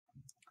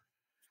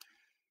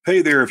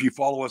Hey there, if you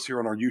follow us here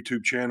on our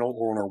YouTube channel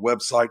or on our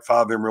website,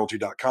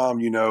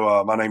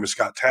 5mrealty.com, my name is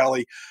Scott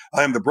Talley.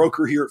 I am the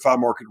broker here at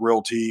 5Market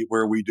Realty,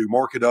 where we do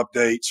market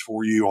updates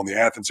for you on the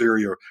Athens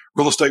area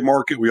real estate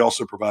market. We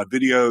also provide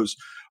videos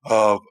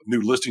of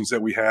new listings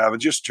that we have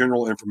and just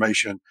general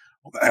information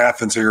on the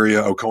Athens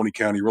area, Oconee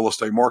County real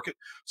estate market.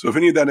 So if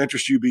any of that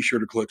interests you, be sure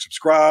to click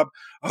subscribe.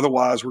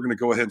 Otherwise, we're going to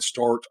go ahead and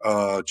start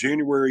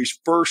January's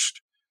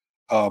first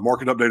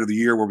market update of the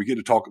year, where we get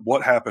to talk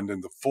what happened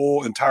in the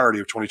full entirety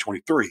of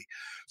 2023.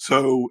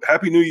 So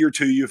happy New Year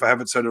to you if I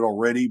haven't said it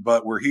already,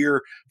 but we're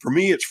here. For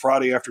me, it's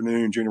Friday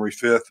afternoon, January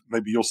 5th.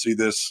 Maybe you'll see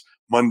this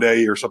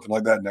Monday or something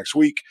like that next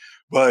week.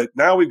 But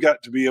now we've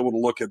got to be able to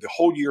look at the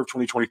whole year of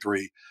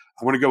 2023.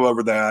 I'm going to go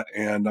over that,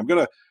 and I'm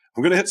going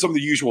to hit some of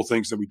the usual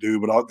things that we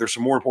do, but there's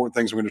some more important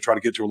things I'm going to try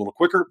to get to a little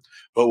quicker.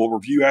 But we'll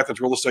review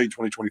Athens real estate in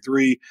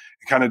 2023 and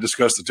kind of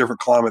discuss the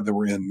different climate that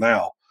we're in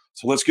now.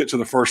 So let's get to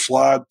the first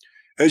slide.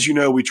 As you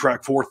know, we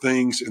track four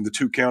things in the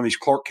two counties,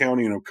 Clark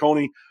County and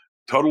Oconee: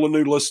 total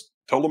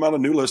amount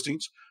of new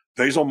listings,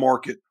 days on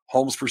market,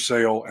 homes for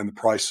sale, and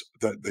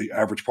the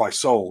average price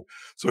sold.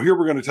 So here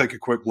we're going to take a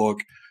quick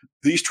look.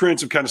 These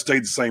trends have kind of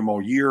stayed the same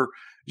all year.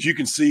 As you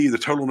can see, the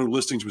total new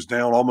listings was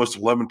down almost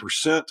 11%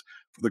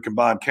 for the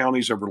combined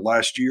counties over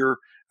last year.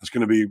 It's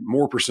going to be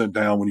more percent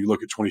down when you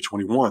look at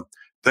 2021.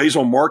 Days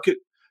on market,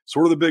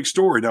 sort of the big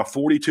story now,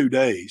 42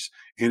 days,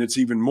 and it's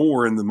even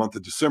more in the month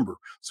of December.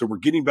 So we're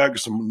getting back to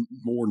some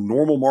more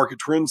normal market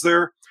trends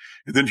there.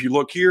 And then if you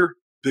look here,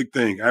 big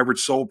thing, average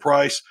sold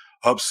price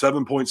up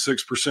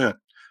 7.6%.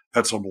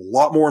 That's a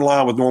lot more in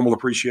line with normal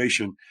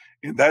appreciation.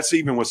 And that's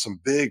even with some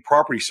big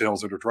property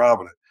sales that are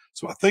driving it.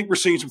 So I think we're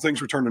seeing some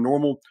things return to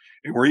normal,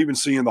 and we're even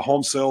seeing the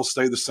home sales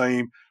stay the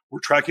same. We're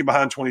tracking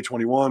behind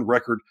 2021,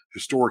 record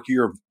historic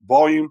year of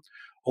volume,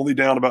 only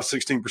down about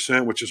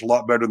 16%, which is a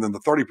lot better than the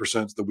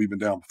 30% that we've been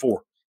down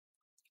before.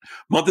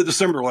 Month of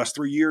December, last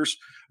 3 years,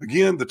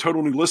 again, the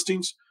total new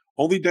listings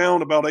only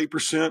down about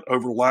 8%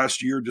 over the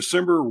last year.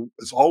 December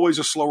is always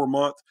a slower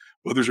month,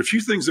 but there's a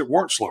few things that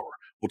weren't slower.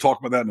 We'll talk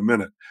about that in a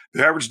minute.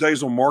 The average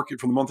days on market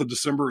for the month of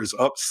December is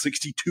up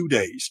 62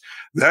 days.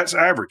 That's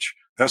average.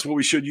 That's what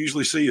we should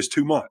usually see is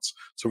 2 months.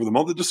 So for the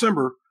month of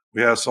December,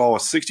 we saw a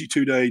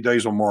 62-day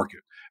days on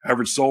market.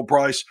 Average sold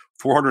price,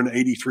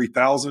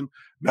 $483,000.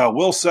 Now, I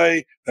will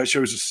say that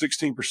shows a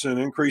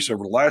 16% increase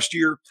over last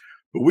year,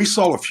 but we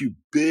saw a few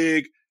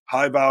big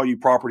high-value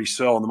properties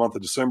sell in the month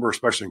of December,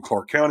 especially in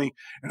Clark County,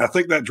 and I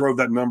think that drove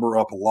that number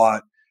up a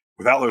lot.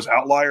 Without those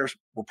outliers,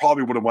 we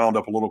probably would have wound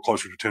up a little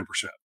closer to 10%.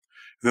 And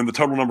then the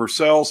total number of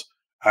sales,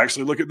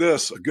 actually look at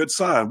this, a good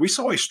sign. We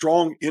saw a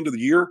strong end of the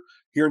year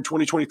here in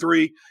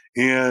 2023,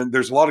 and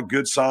there's a lot of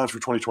good signs for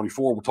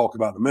 2024 we'll talk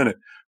about in a minute,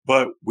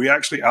 but we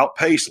actually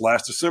outpaced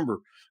last December.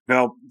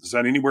 Now, is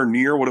that anywhere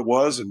near what it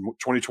was in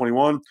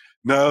 2021?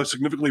 No,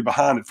 significantly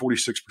behind at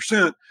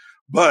 46%,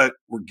 but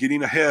we're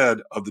getting ahead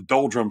of the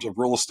doldrums of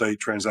real estate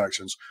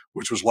transactions,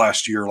 which was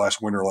last year, last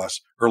winter,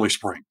 early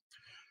spring.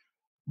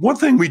 One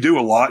thing we do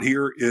a lot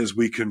here is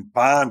we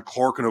combine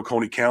Clark and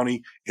Oconee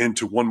County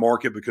into one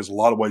market because a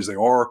lot of ways they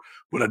are,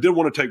 but I did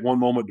want to take one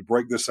moment to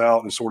break this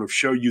out and sort of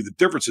show you the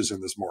differences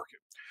in this market.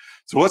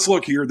 So let's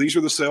look here. These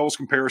are the sales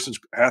comparisons,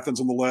 Athens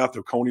on the left,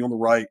 Oconee on the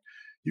right.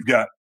 You've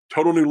got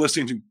total new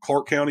listings in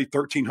Clark County,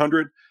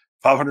 1,300,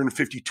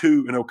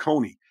 552 in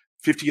Oconee,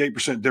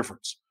 58%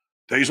 difference.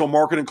 Days on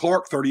market in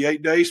Clark,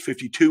 38 days,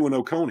 52 in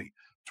Oconee,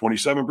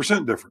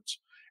 27% difference.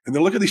 And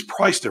then look at these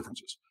price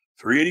differences,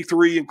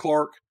 383 in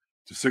Clark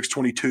to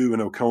 622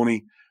 in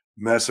Oconee.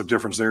 Massive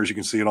difference there, as you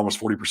can see, at almost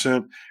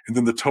 40%. And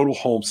then the total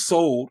homes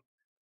sold,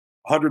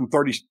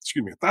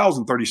 1,037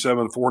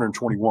 to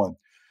 421.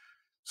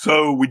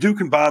 So we do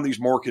combine these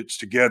markets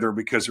together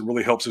because it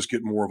really helps us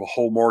get more of a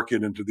whole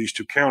market into these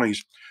two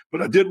counties.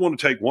 But I did want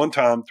to take one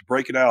time to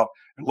break it out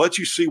and let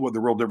you see what the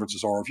real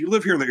differences are. If you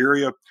live here in the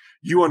area,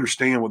 you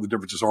understand what the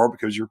differences are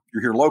because you're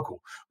here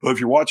local. But if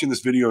you're watching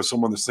this video as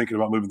someone that's thinking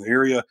about moving the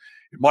area,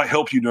 it might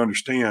help you to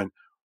understand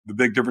the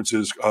big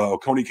differences.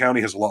 Oconee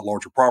County has a lot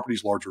larger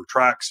properties, larger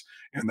tracts,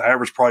 and the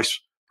average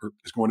price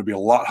is going to be a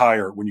lot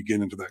higher when you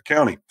get into that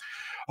county.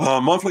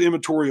 Monthly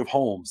inventory of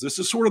homes. This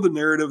is sort of the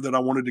narrative that I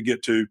wanted to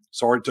get to.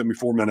 Sorry, it took me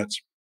 4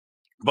 minutes.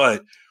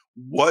 But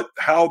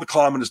how the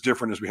climate is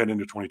different as we head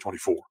into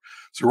 2024.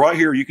 So right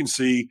here, you can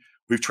see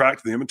we've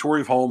tracked the inventory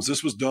of homes.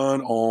 This was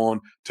done on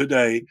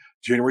today,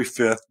 January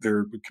 5th.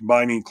 They're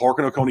combining Clark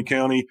and Oconee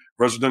County,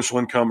 residential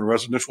income and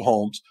residential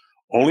homes.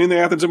 Only in the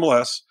Athens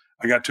MLS,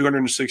 I got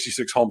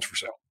 266 homes for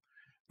sale.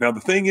 Now, the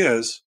thing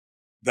is,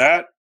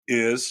 that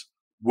is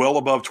well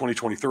above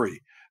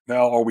 2023.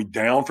 Now, are we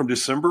down from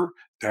December?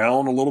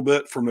 Down a little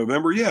bit from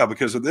November? Yeah,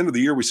 because at the end of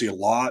the year, we see a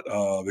lot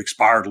of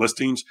expired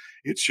listings.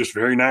 It's just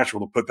very natural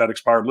to put that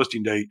expired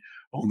listing date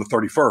on the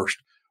 31st.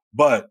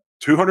 But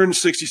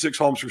 266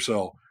 homes for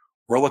sale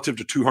relative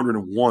to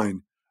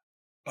 201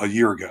 a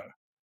year ago.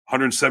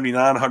 179,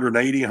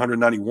 180,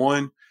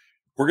 191.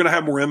 We're going to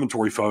have more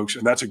inventory, folks,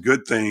 and that's a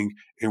good thing.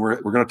 And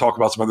we're going to talk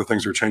about some other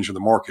things that are changing the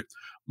market.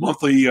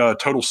 Monthly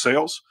total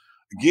sales.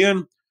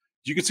 Again,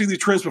 you can see the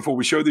trends before.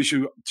 We show this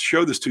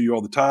to you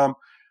all the time.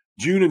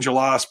 June and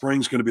July,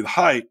 spring's going to be the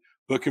height.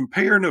 But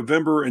compare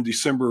November and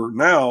December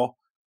now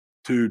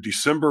to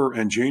December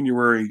and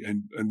January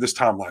and this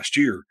time last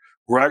year.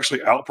 We're actually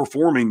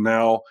outperforming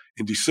now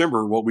in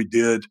December what we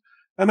did.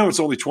 I know it's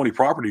only 20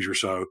 properties or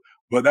so,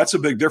 but that's a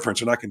big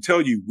difference. And I can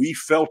tell you, we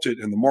felt it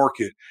in the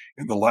market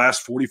in the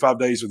last 45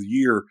 days of the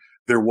year.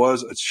 There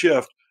was a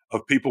shift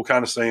of people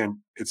kind of saying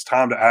it's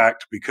time to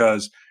act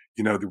because,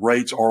 the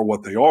rates are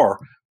what they are.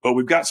 But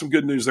we've got some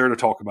good news there to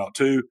talk about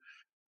too.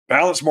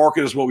 Balanced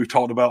market is what we've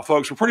talked about,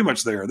 folks. We're pretty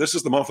much there. This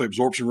is the monthly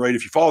absorption rate.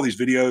 If you follow these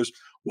videos,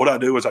 what I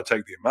do is I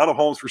take the amount of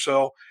homes for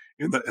sale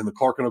in the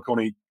Clark and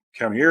Oconee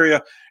County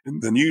area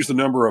and then use the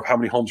number of how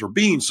many homes are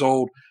being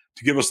sold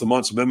to give us the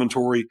months of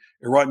inventory.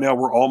 And right now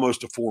we're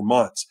almost to 4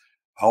 months.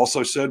 I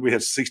also said we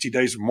had 60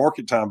 days of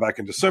market time back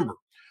in December.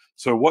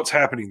 So what's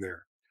happening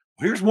there?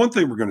 Well, here's one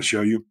thing we're going to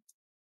show you.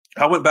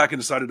 I went back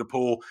and decided to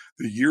pull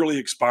the yearly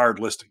expired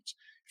listings.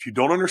 If you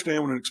don't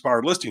understand what an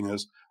expired listing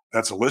is,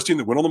 that's a listing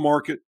that went on the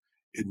market.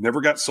 It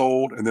never got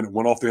sold, and then it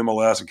went off the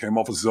MLS and came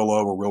off of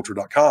Zillow or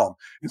Realtor.com.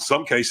 In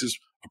some cases,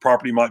 a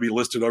property might be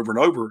listed over and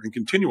over and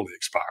continually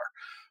expire.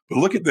 But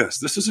look at this.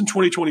 This is in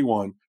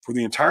 2021 for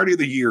the entirety of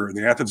the year in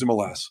the Athens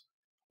MLS.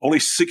 Only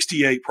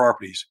 68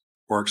 properties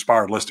were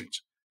expired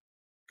listings.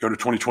 Go to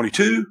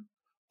 2022,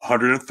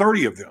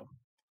 130 of them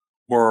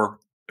were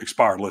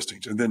expired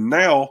listings. And then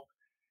now,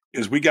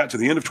 as we got to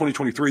the end of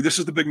 2023, this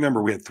is the big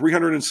number. We had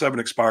 307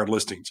 expired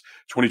listings,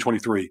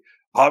 2023.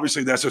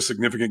 Obviously, that's a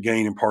significant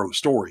gain and part of the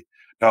story.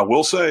 Now, I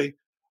will say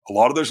a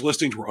lot of those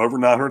listings were over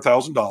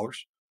 $900,000.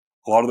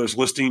 A lot of those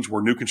listings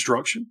were new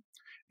construction.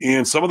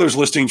 And some of those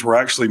listings were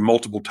actually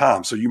multiple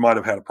times. So you might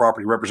have had a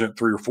property represent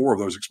 3 or 4 of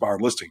those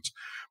expired listings.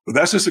 But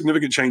that's a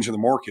significant change in the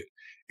market.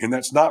 And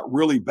that's not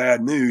really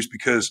bad news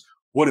because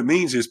what it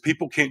means is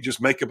people can't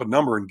just make up a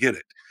number and get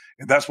it.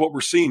 And that's what we're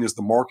seeing is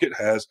the market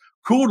has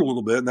cooled a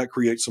little bit and that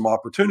creates some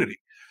opportunity.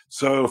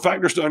 So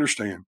factors to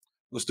understand.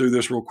 Let's do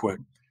this real quick.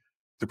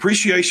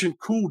 Depreciation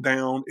cooled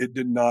down. It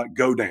did not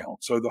go down.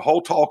 So the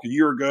whole talk a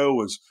year ago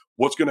was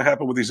what's going to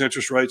happen with these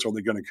interest rates? Are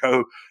they going to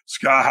go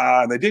sky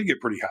high? And they did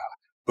get pretty high.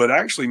 But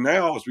actually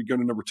now, as we go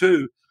to number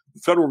 2, the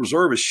Federal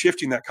Reserve is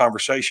shifting that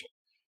conversation.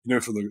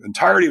 For the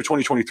entirety of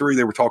 2023,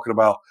 they were talking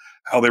about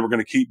how they were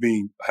going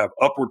to have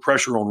upward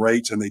pressure on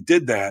rates. And they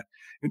did that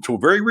until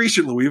very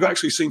recently. We've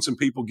actually seen some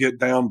people get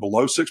down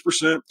below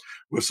 6%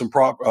 with some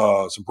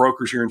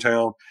brokers here in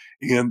town.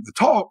 And the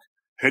talk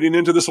heading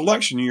into this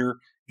election year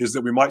is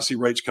that we might see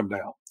rates come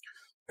down.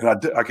 And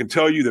I can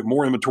tell you that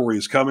more inventory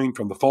is coming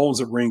from the phones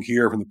that ring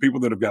here, from the people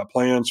that have got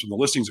plans, from the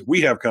listings that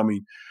we have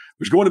coming.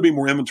 There's going to be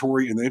more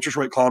inventory, and the interest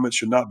rate climate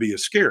should not be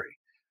as scary.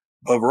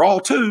 Overall,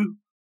 too,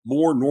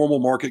 more normal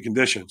market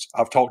conditions.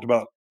 I've talked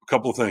about a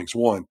couple of things.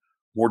 One,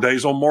 more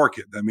days on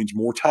market. That means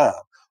more time,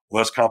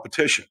 less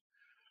competition.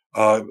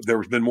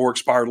 There's been more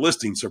expired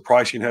listings, so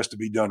pricing has to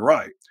be done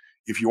right.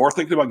 If you are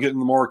thinking about getting in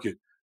the market,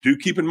 do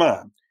keep in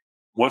mind,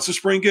 once the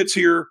spring gets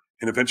here,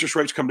 and if interest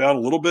rates come down a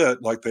little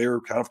bit, like they're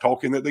kind of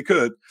talking that they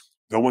could,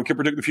 no one can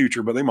predict the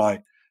future, but they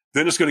might,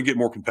 then it's going to get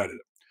more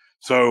competitive.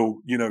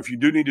 So, if you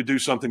do need to do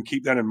something,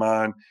 keep that in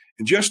mind.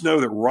 And just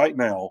know that right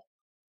now,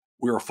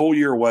 we're a full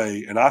year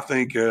away. And I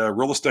think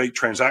real estate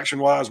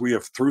transaction-wise, we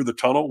have through the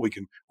tunnel.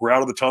 We're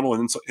out of the tunnel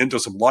and into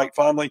some light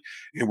finally.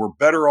 And we're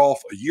better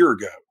off a year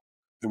ago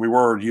than we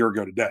were a year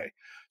ago today.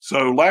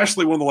 So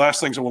lastly, one of the last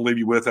things I want to leave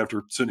you with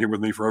after sitting here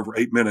with me for over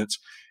 8 minutes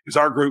is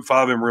our group,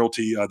 5M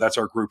Realty. That's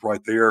our group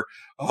right there.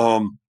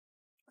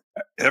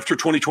 After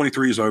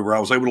 2023 is over, I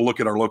was able to look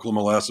at our local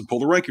MLS and pull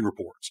the ranking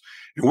reports.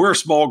 And we're a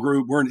small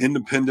group. We're an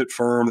independent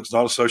firm that's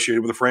not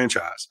associated with a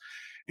franchise.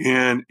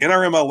 And in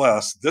our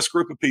MLS, this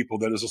group of people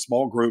that is a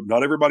small group,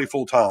 not everybody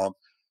full-time,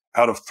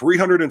 out of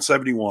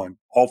 371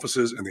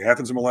 offices in the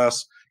Athens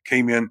MLS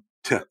came in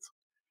 10th.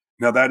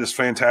 Now, that is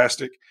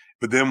fantastic.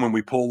 But then when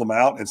we pull them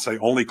out and say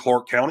only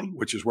Clark County,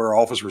 which is where our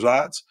office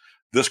resides,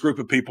 this group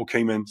of people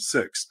came in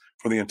 6th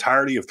for the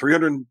entirety of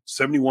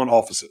 371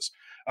 offices.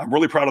 I'm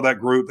really proud of that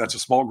group. That's a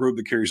small group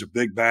that carries a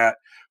big bat.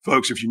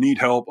 Folks, if you need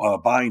help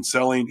buying,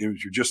 selling,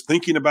 if you're just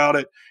thinking about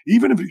it,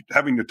 even if you're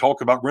having to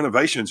talk about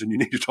renovations and you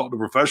need to talk to a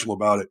professional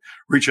about it,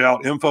 reach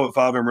out,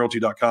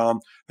 info@5mrealty.com.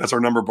 That's our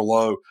number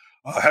below.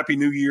 Happy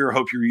New Year.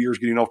 Hope your year is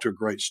getting off to a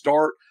great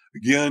start.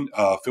 Again,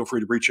 feel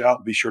free to reach out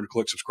and be sure to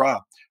click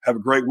subscribe. Have a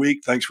great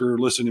week. Thanks for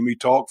listening to me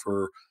talk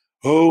for,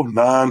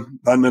 9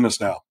 minutes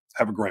now.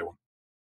 Have a great one.